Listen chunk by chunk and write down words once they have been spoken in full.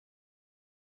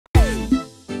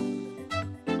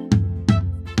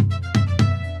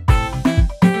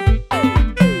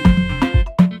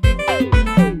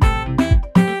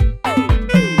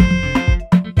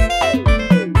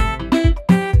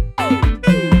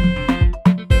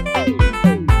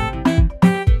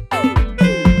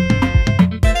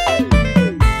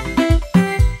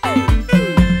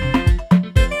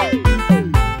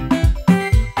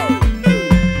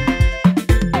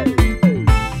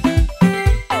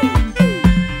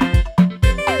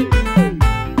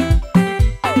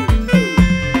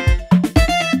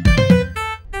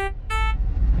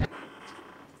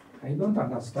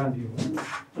understand you.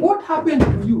 What happened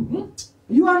to you?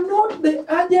 You are not the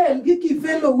agile, geeky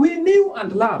fellow we knew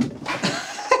and loved.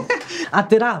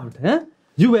 Loved, eh?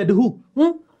 You were who?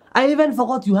 I even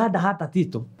forgot you had a heart at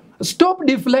it. Stop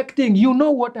deflecting. You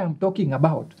know what I'm talking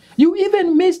about. You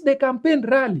even missed the campaign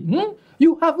rally.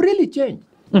 You have really changed.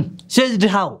 Changed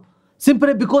how?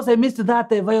 Simply because I missed that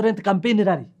violent campaign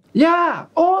rally? Yeah,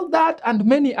 all that and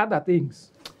many other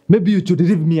things. Maybe you should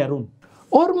leave me alone.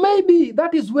 Or maybe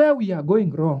that is where we are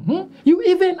going wrong. You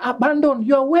even abandoned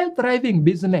your well-thriving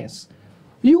business.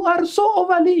 You are so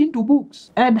overly into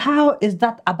books. And how is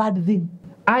that a bad thing?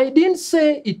 I didn't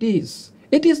say it is.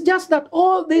 It is just that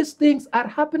all these things are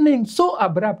happening so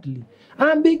abruptly.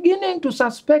 I'm beginning to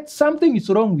suspect something is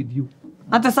wrong with you.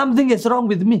 And something is wrong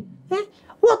with me?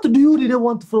 What do you really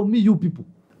want from me, you people?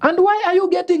 And why are you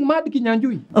getting mad,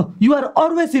 Kinyanjui? Oh, you are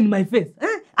always in my face.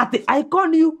 At the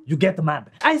icon you get mad.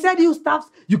 I said you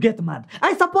stuffs, you get mad.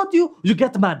 I support you, you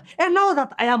get mad. And now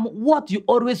that I am what you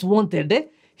always wanted,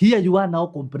 here you are now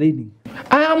complaining.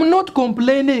 I am not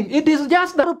complaining. It is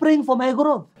just that you're praying for my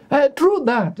growth. True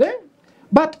that,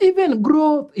 But even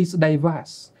growth is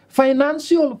diverse.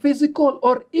 Financial, physical,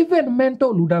 or even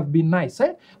mental would have been nice,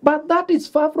 But that is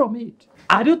far from it.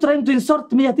 Are you trying to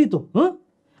insult me, Atito?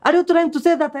 Are you trying to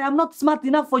say that I am not smart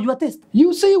enough for your test?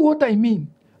 You see what I mean?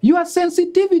 Your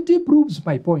sensitivity proves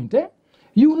my point,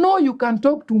 You know you can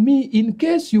talk to me in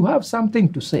case you have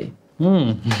something to say.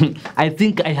 I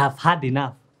think I have had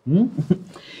enough.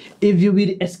 If you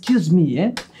will excuse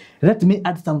me, let me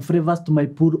add some flavors to my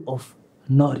pool of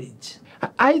knowledge.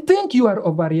 I think you are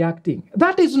overreacting.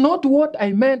 That is not what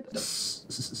I meant.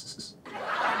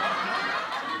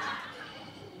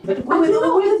 But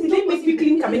they make me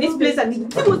clean Kamene's place and he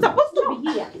was supposed to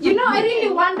be here. You know, I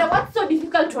really wonder what's so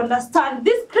difficult to understand.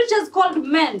 These creatures called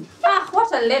men.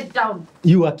 What a letdown.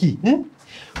 You are key,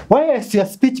 Why has your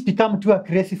speech become too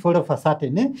aggressive all of a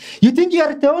sudden, You think you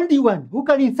are the only one who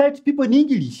can insult people in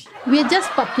English? We are just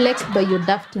perplexed by your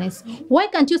daftness. Why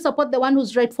can't you support the one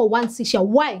who's right for one Sisha?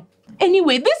 Why?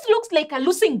 Anyway, this looks like a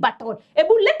losing battle.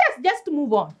 Ebu, let us just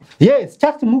move on. Yes,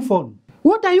 just move on.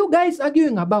 What are you guys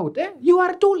arguing about, You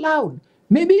are too loud.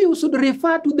 Maybe you should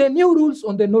refer to the new rules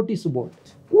on the notice board.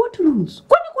 What rules?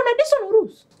 What additional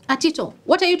rules? Atito,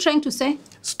 what are you trying to say?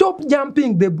 Stop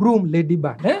jumping the broom,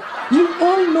 Ladybird. You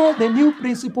all know the new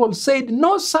principal said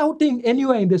no shouting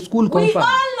anywhere in the school compound. We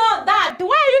all know that. Why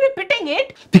are you repeating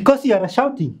it? Because you are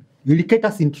shouting. You will get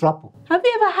us in trouble. Have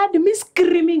you ever heard me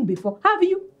screaming before? Have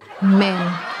you?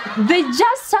 Men. They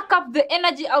just suck up the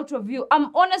energy out of you.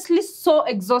 I'm honestly so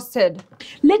exhausted.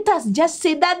 Let us just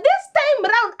say that this time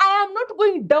round, I am not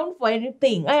going down for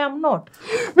anything. I am not.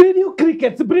 Will you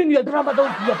crickets bring your drama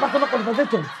down to your personal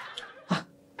conversations?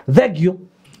 Thank you.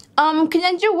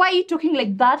 Kinyanjui, why are you talking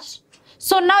like that?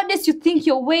 So nowadays you think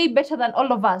you're way better than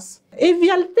all of us. If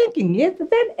you are thinking it,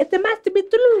 then it must be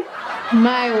true.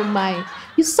 My, oh my.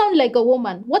 You sound like a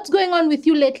woman. What's going on with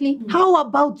you lately? How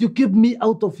about you keep me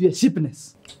out of your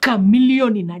sheepness?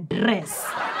 Chameleon in a dress.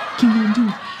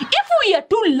 Kinyanjui, if we are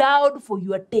too loud for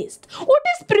your taste, what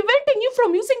is preventing you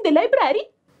from using the library?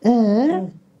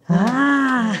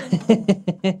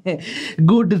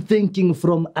 Good thinking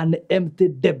from an empty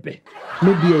debe.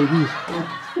 Maybe I will.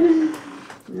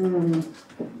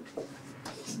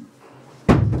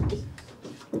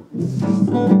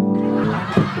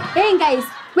 Hey guys,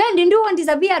 when did you want to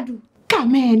disappear to?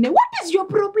 Come on, what is your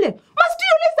problem? Must you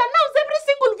always announce every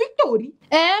single victory?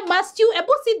 Must you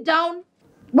ever sit down?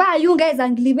 Why are you guys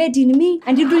aggravating me?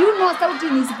 And do you know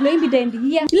shouting is prohibited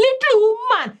here? Little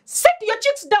woman, set your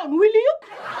chicks down, will you?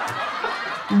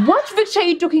 What victory are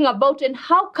you talking about and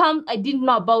how come I didn't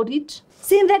know about it?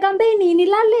 Since the campaign in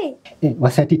Ilale.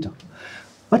 Wasatito,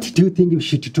 what do you think we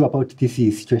should do about this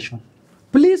situation?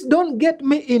 Please don't get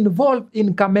me involved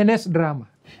in Kamene's drama.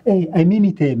 I mean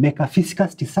it make a physical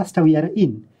disaster we are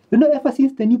in. You know, ever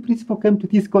since the new principal came to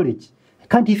this college, I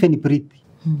can't even breathe.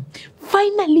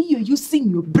 Finally, you're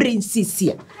using your brain,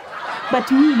 Cecilia.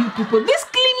 But me, you people, this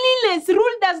cleanliness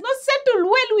rule does not settle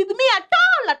well with me at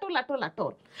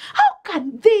all. How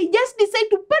can they just decide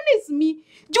to punish me,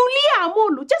 Julia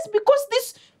Amolo, just because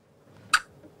this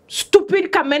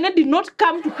stupid Kamene did not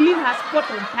come to clean her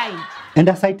spot on time? And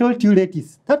as I told you,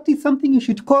 ladies, that is something you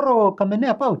should quarrel Kamene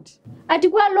about. Ati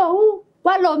who?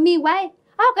 Walo me, why?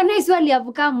 How can I swallow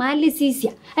avuka mahali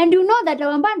sisia? And you know that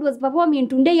our band was performing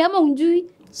today, ama unjui?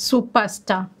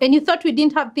 Superstar. And you thought we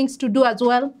didn't have things to do as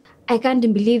well? I can't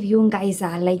believe you guys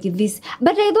are like this.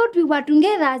 But I thought we were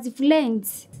together as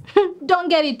friends. Don't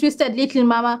get it twisted, little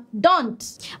mama.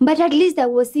 Don't. But at least I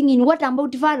was singing. What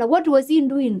about Farah? What was he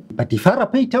doing? But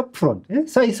Farah paid up front,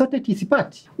 so he sorted his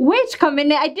part. Wait,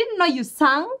 Kamene, I didn't know you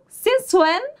sang. Since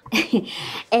when?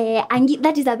 Angie,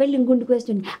 that is a very good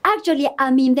question. Actually,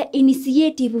 I'm in the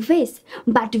initiative phase,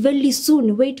 but very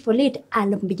soon, wait for it,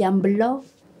 I'll be below.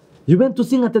 You went to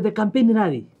sing at the campaign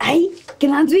rally? Hey,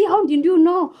 Kinyanjui, how did you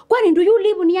know? When do you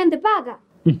live near the Paga?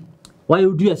 Why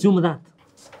would you assume that?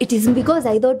 It is because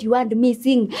I thought you want me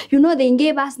sing. You know, they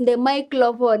gave us the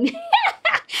microphone.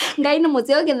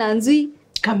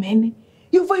 Kamene,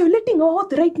 you're violating our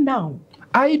oath right now.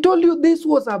 I told you this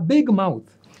was a big mouth.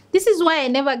 This is why I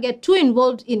never get too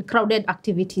involved in crowded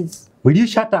activities. Will you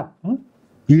shut up?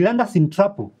 You'll land us in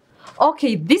trouble.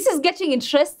 Okay, this is getting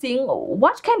interesting.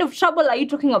 What kind of trouble are you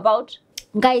talking about?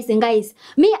 Guys,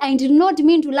 me, I did not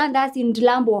mean to land us in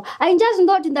Lambo. I just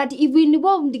thought that if we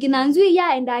involved Kinyanjui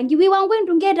and Angie, we were going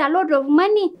to get a lot of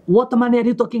money. What money are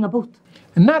you talking about?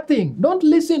 Nothing. Don't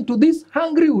listen to this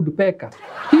hungry woodpecker.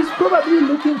 He's probably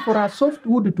looking for a soft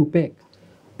wood to peck.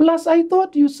 Plus, I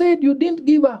thought you said you didn't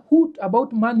give a hoot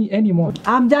about money anymore.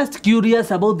 I'm just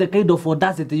curious about the kind of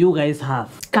audacity you guys have.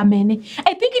 Kamene,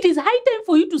 I think it is high time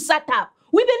for you to shut up.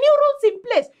 With the new rules in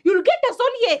place, you'll get us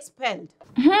all here expelled.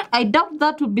 I doubt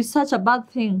that would be such a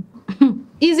bad thing.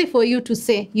 Easy for you to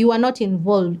say. You are not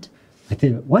involved. I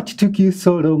tell you, what took you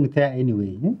so long there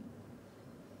anyway?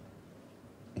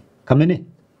 Kamene,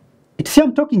 it's you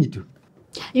I'm talking to.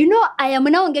 You know, I am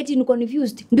now getting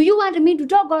confused. Do you want me to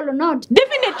talk or not?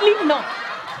 Definitely not.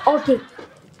 Okay.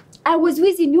 I was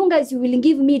wishing you guys will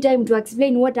give me time to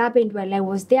explain what happened while I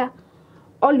was there.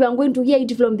 Or you are going to hear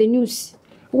it from the news.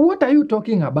 What are you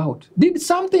talking about? Did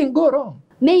something go wrong?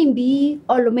 Maybe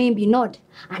or maybe not.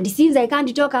 And since I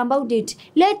can't talk about it,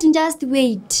 let's just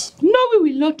wait. No,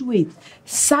 we will not wait.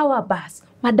 Sour bus,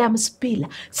 Madam Spiller.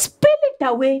 Spill it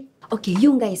away. Okay,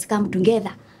 you guys come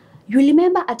together. You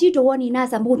remember Atito warning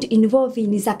us about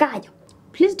involving Zakayo?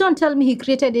 Please don't tell me he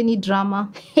created any drama.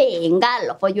 Hey,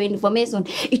 Ngalo, for your information,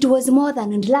 it was more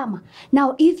than a drama.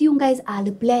 Now, if you guys are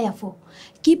the player for,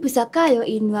 keep Zakayo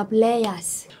in your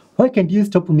players. Why can't you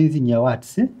stop missing your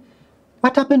words?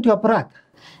 What happened to your brother?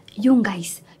 You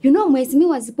guys, you know,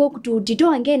 Mwesimiwa spoke to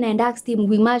Tito again and asked him,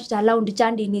 we marched around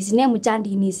chanting his name.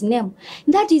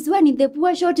 That is when the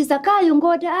poor short Zakayo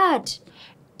got hurt.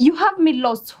 You have me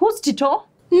lost. Who's Tito?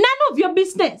 None of your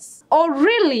business. Oh,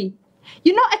 really?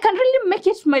 You know, I can really make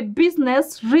it my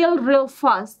business real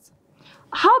fast.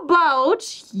 How about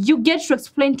you get to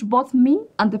explain to both me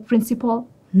and the principal?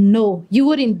 No, you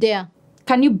wouldn't dare.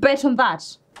 Can you bet on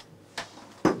that?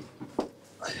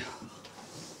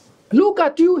 Look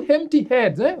at you empty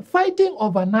heads, fighting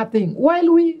over nothing,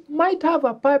 while we might have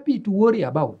a puppy to worry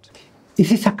about.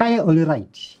 Is Zakayo all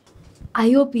right?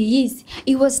 I hope he is.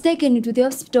 He was taken to the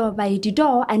hospital by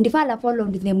Tito and Fala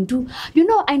followed them too. You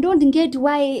know, I don't get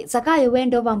why Zakayo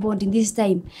went overboard this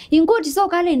time. He got so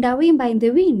carried away by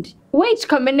the wind. Wait,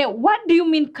 Kamene, what do you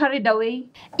mean carried away?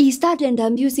 He started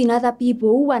abusing other people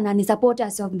who were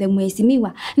non-supporters of the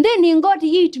Mwesimiwa. Then he got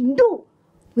hit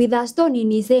with a stone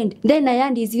in his hand. Then I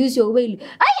heard his usual wail.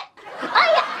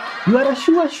 You are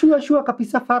sure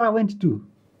Kapisa Farah went too?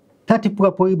 That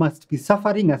poor boy must be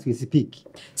suffering as we speak.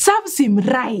 Serves him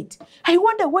right. I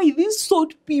wonder why these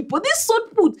salt people, these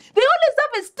salt put, they always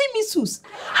have esteem issues.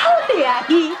 How they are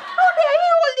here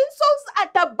holding salts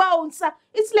at a bounce?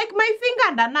 It's like my finger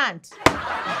and an ant.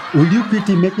 Will you quit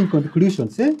making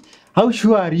conclusions? How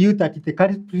sure are you that the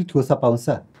culprit was a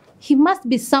bouncer? He must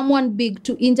be someone big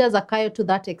to injure Zakayo to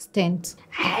that extent.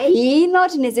 Hey,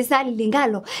 not necessarily,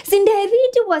 Ngalo.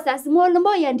 David was a small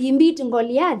boy and he beat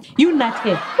Goliath. You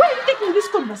nuthead. Why are you taking this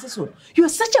conversation? You are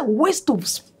such a waste of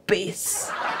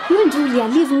space. You, Julia,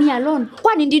 leave me alone.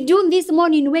 When did you this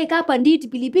morning wake up and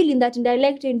eat pilipili that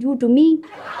directed you to me?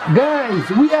 Guys,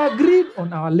 we agreed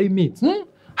on our limits.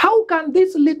 How can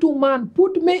this little man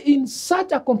put me in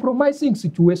such a compromising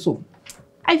situation?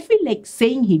 I feel like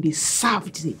saying he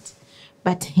deserved it.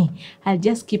 But I'll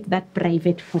just keep that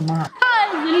private for now.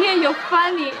 Julia, you're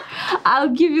funny. I'll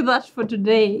give you that for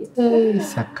today.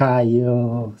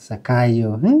 Zakayo.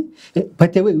 By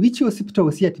the way, which hospital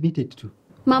was he admitted to?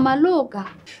 Mama Loka.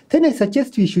 Then I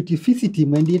suggest we should visit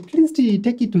him and at least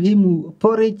take it to him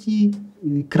porridge,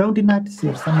 ground nuts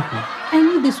or something. I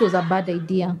knew this was a bad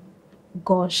idea.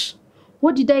 Gosh,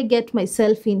 what did I get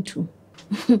myself into?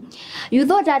 You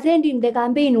thought attending the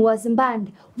campaign was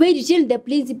banned. Wait till the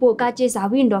principal catches a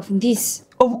wind of this.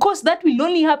 Of course, that will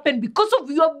only happen because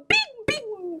of your big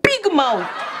mouth.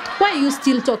 Why are you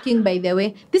still talking, by the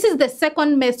way? This is the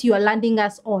second mess you are landing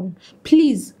us on.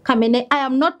 Please, Kamene, I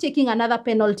am not taking another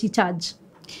penalty charge.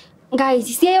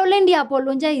 Guys, see, I already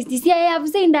apologized. See, I have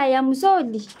said I am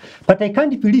sorry. But I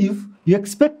can't believe you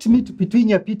expect me to be doing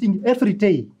your beating every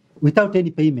day without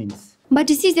any payments. But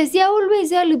sisters, I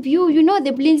always help you. You know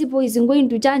the principal is going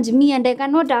to charge me and I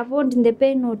cannot afford the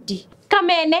penalty.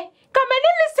 Kamene,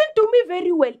 listen to me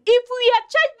very well. If we are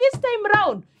charged this time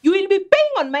round, you will be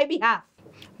paying on my behalf.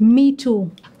 Me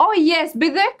too. Oh yes, be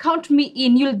there, count me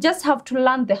in. You'll just have to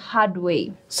learn the hard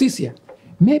way. Cynthia,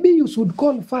 maybe you should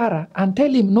call Farah and tell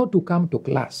him not to come to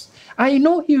class. I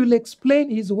know he will explain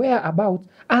his whereabouts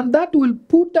and that will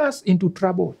put us into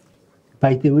trouble.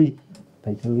 By the way.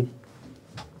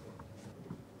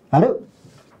 Hello?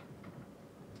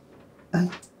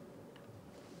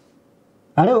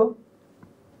 Hello?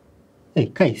 Hey,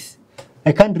 guys,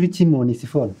 I can't reach him on his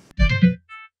phone.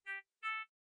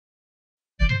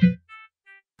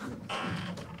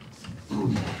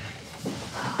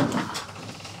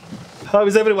 How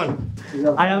is everyone?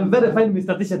 I am very fine,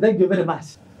 Mr. Teacher. Thank you very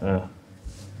much.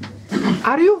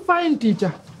 Are you fine,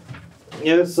 teacher?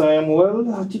 Yes, I am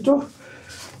well, Tito.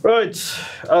 Right,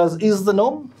 as is the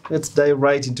norm, let's dive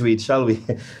right into it, shall we?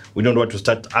 We don't want to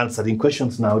start answering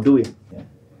questions now, do we? Yeah.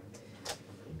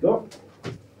 Go.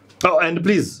 Oh, and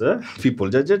please, people,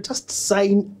 just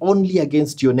sign only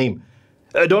against your name.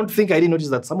 Don't think I didn't notice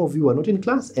that some of you were not in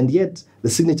class, and yet the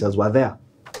signatures were there.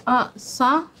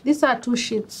 Sir, these are 2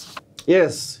 sheets.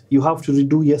 Yes, you have to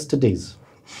redo yesterday's.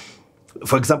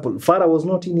 For example, Farah was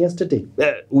not in yesterday,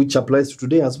 which applies to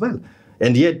today as well.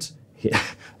 And yet,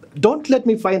 don't let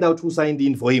me find out who signed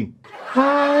in for him.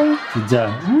 Hi.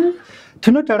 Tija,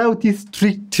 to not allow these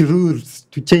strict rules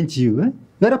to change you,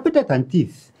 you are better than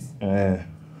this.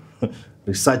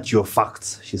 Research your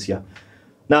facts, she's here.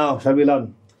 Now, shall we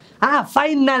learn?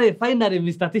 Finally,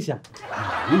 Mr. Teacher.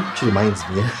 Which reminds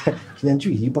me,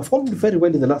 Kinyanjui, you performed very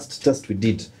well in the last test we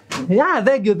did. Yeah,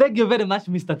 thank you very much,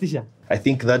 Mr. Teacher. I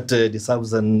think that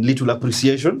deserves a little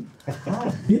appreciation.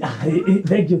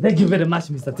 Thank you very much,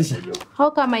 Mr. Teacher.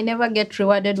 How come I never get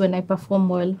rewarded when I perform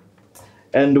well?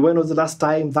 And when was the last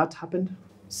time that happened?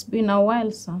 It's been a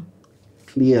while, sir.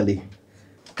 Clearly.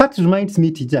 That reminds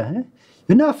me, Tija,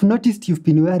 you know, I've noticed you've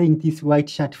been wearing this white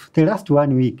shirt for the last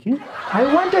 1 week. I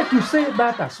wanted to say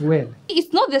that as well.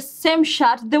 It's not the same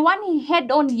shirt. The one he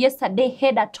had on yesterday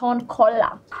had a torn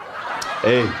collar.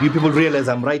 Hey, you people realize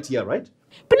I'm right here, right?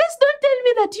 Please don't tell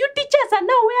me that you teachers are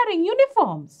now wearing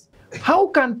uniforms. How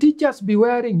can teachers be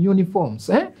wearing uniforms,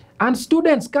 and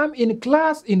students come in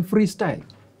class in freestyle?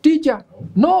 Teacher,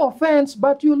 no offense,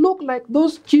 but you look like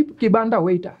those cheap kibanda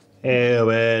waiters.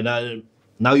 Well,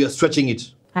 now you're stretching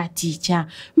it. Teacher,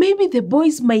 maybe the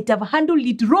boys might have handled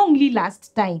it wrongly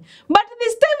last time, but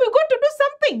this time we're going to do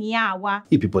something, yawa.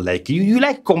 You people like you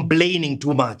like complaining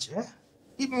too much.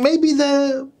 Maybe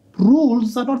the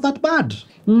rules are not that bad.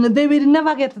 They will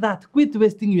never get that. Quit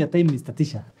wasting your time, Mr.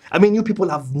 Teacher. I mean, you people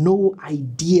have no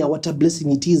idea what a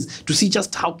blessing it is to see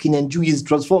just how Kinyanjui is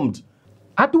transformed.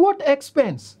 At what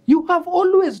expense? You have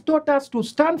always taught us to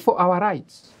stand for our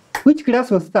rights. Which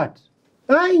class was that?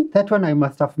 That one I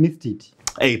must have missed it.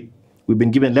 Hey, we've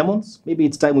been given lemons. Maybe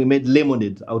it's time we made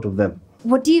lemonade out of them.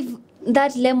 What if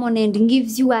that lemonade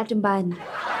gives you heartburn?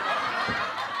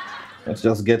 Let's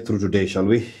just get through today, shall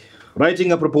we?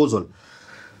 Writing a proposal.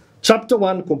 Chapter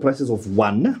 1 comprises of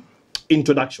 1,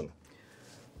 introduction.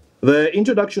 The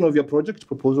introduction of your project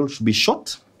proposal should be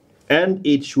short, and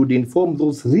it should inform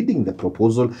those reading the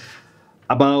proposal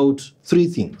about 3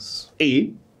 things.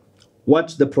 A,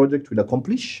 what the project will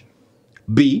accomplish.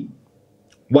 B,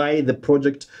 why the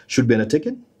project should be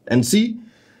undertaken. And C,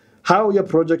 how your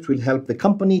project will help the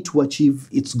company to achieve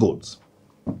its goals.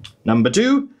 Number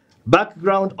 2,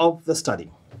 background of the study.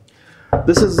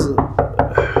 This is...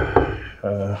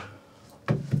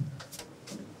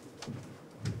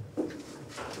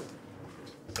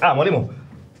 Mwalimu.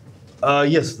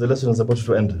 Yes, the lesson is about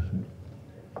to end.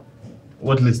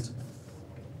 What list?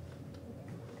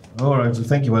 All right, so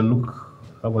thank you. I'll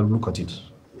look at it.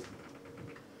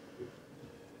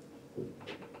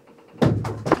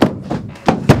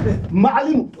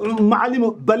 Ma'alim,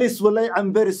 Balis, Walay,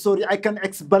 I'm very sorry. I can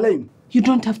explain. You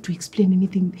don't have to explain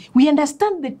anything. We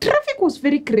understand the traffic was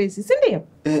very crazy, isn't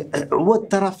it? What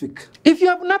traffic? If you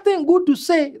have nothing good to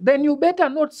say, then you better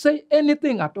not say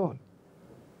anything at all.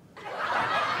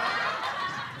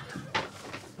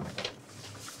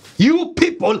 You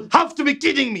people have to be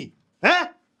kidding me! Eh?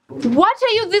 What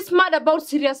are you this mad about,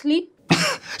 seriously?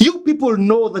 You people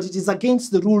know that it is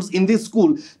against the rules in this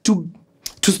school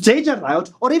to stage a riot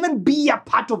or even be a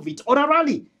part of it or a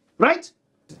rally, right?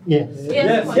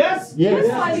 Yes. Yes.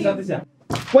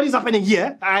 What is happening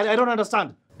here? I don't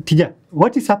understand. Tija,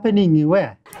 what is happening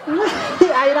where?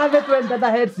 I love it when the other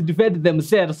heads defend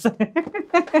themselves.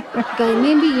 Guy,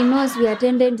 maybe he knows we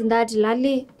attended that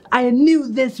rally. I knew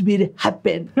this will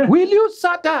happen. Will you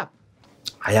shut up?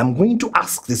 I am going to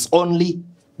ask this only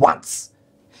once.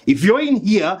 If you're in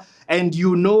here and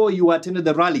you know you attended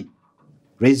the rally,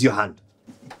 raise your hand.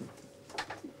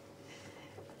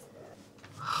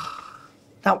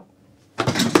 Now,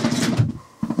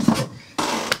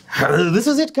 this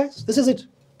is it, guys. This is it.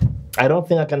 I don't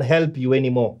think I can help you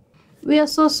anymore. We are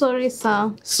so sorry,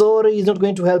 sir. Sorry is not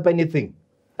going to help anything.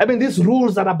 I mean, these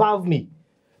rules are above me.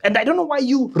 And I don't know why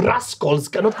you rascals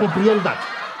cannot comprehend that.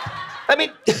 I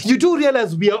mean, you do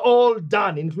realize we are all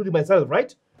done, including myself,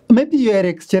 right? Maybe you are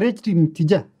exaggerating,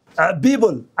 teacher.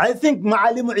 People, I think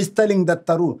Ma'alimu is telling the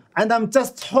true, and I'm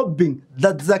just hoping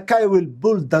that Zakai will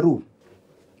pull the rule.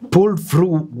 Pulled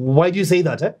through? Why do you say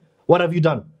that, eh? What have you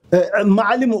done?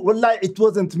 Ma'alimu, wallahi, it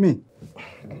wasn't me.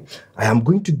 I am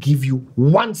going to give you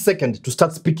 1 second to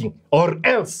start speaking, or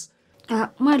else.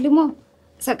 Mwalimu,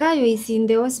 Zakayo is in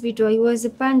the hospital. He was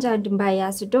punctured by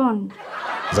acetone.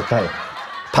 Zakayo,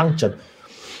 punctured?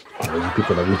 Oh, you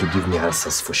people are going to give me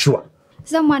answers for sure.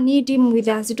 Someone hit him with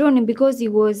acetone because he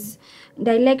was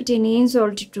directing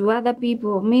insult to other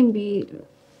people. Maybe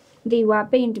they were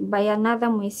paid by another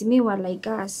Mwesimiwa like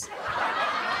us.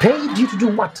 Paid you to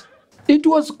do what? It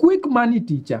was quick money,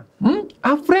 teacher.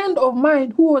 A friend of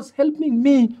mine who was helping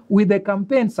me with the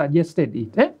campaign suggested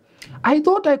it. I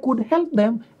thought I could help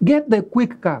them get the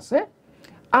quick cash.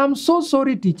 I'm so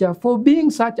sorry, teacher, for being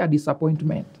such a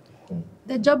disappointment.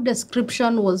 The job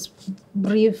description was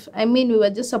brief. I mean, we were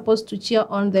just supposed to cheer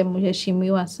on the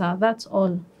Mheshimiwa, sir. That's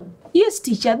all. Yes,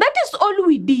 teacher, that is all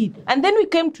we did. And then we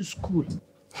came to school.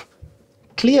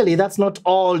 Clearly, that's not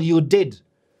all you did.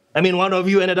 I mean, one of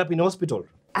you ended up in hospital.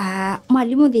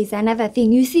 Mwalimu, there's another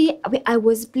thing. You see, I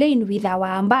was playing with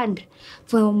our band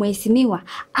for Mwesimiwa.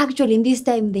 Actually, in this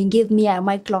time, they gave me a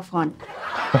microphone.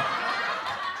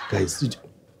 Guys,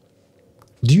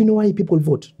 do you know why people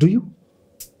vote? Do you?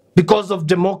 Because of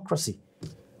democracy.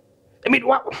 I mean,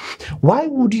 why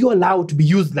would you allow it to be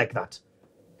used like that?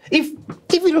 If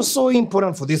it was so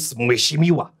important for this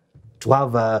Mheshimiwa to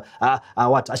have a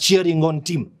cheering on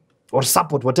team or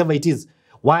support, whatever it is,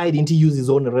 why didn't he use his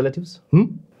own relatives?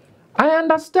 I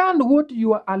understand what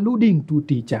you are alluding to,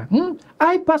 teacher.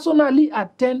 I personally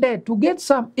attended to get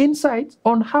some insights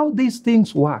on how these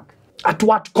things work. At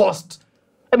what cost?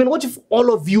 I mean, what if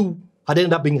all of you had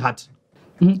ended up being hurt?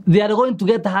 They are going to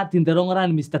get hurt in the long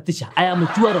run, Mr. Teacher. I am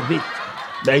sure of it.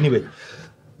 Anyway,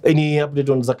 any update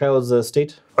on Zakayo's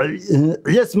state?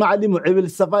 Yes, Ma'alimu, I will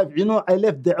survive. You know, I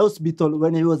left the hospital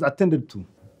when he was attended to.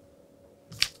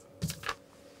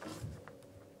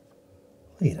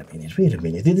 Wait a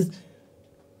minute.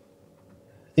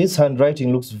 This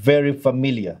handwriting looks very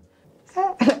familiar.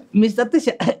 Mr.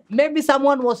 Teacher, maybe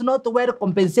someone was not well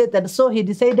compensated, so he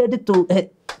decided to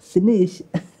finish.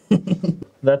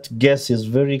 That guess is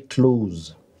very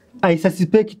close. I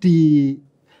suspect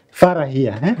Farah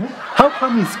here. How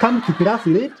come he's come to class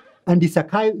late and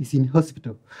Zakayo is in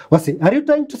hospital? Are you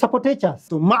trying to sabotage us?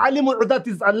 So, Ma'alimu, that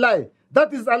is a lie.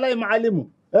 That is a lie, Ma'alimu.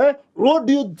 What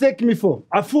do you take me for?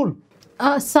 A fool?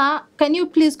 Sir, can you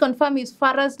please confirm if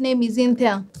Farah's name is in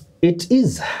there? It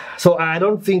is. So I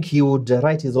don't think he would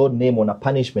write his own name on a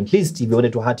punishment list if he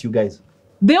wanted to hurt you guys.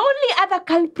 The only other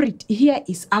culprit here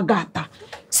is Agatha.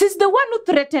 She's the one who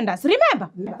threatened us, remember?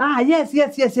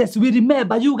 Yes. We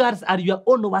remember. You guys are your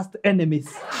own worst enemies.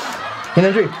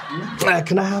 Kinyajui,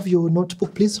 can I have your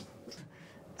notebook, please?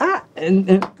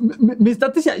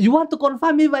 Mr. Teacher, you want to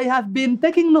confirm if I have been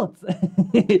taking notes?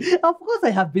 Of course I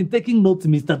have been taking notes,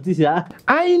 Mr. Teacher.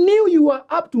 I knew you were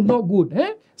up to no good.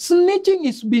 Snitching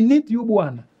is beneath you,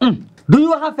 Buana. Do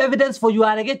you have evidence for your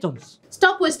allegations?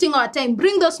 Stop wasting our time.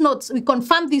 Bring those notes. We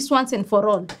confirm this once and for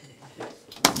all.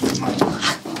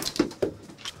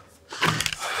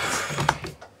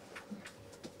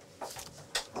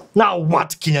 Now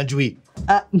what, Kinyajui?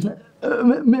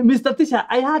 Mr. Teacher,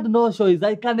 I had no choice.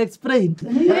 I can explain.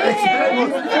 Okay.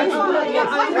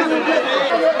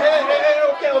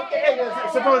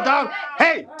 Settle down.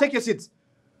 Hey, take your seats.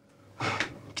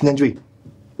 Kinyanjui,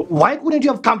 why couldn't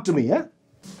you have come to me,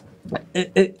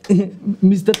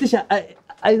 Mr. Teacher,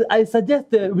 I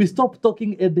suggest we stop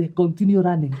talking and continue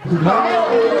running. No.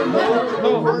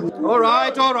 All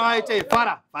right. Hey,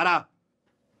 Farah.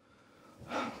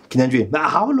 Kinyanjui,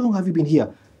 how long have you been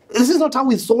here? This is not how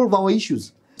we solve our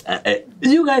issues.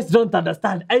 You guys don't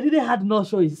understand. I really had no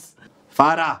choice.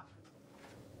 Farah,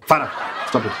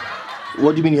 stop it.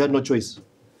 What do you mean you had no choice?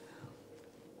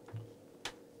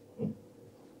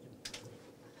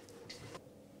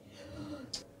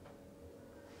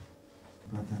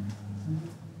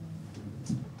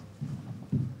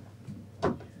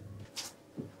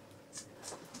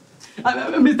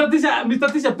 Mr.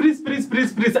 Teacher,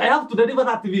 please. I have to deliver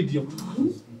that video.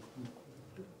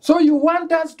 So you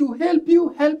want us to help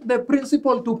you help the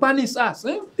principal to punish us,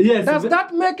 eh? Yes. Does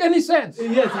that make any sense?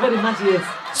 Yes, very much, yes.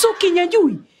 So,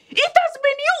 Kinyajui, it has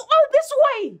been you all this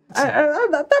way.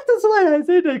 That is why I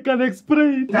said I can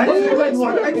explain. Explain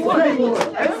what? Explain what?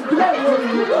 Explain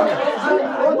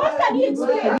what? What can you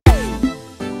explain?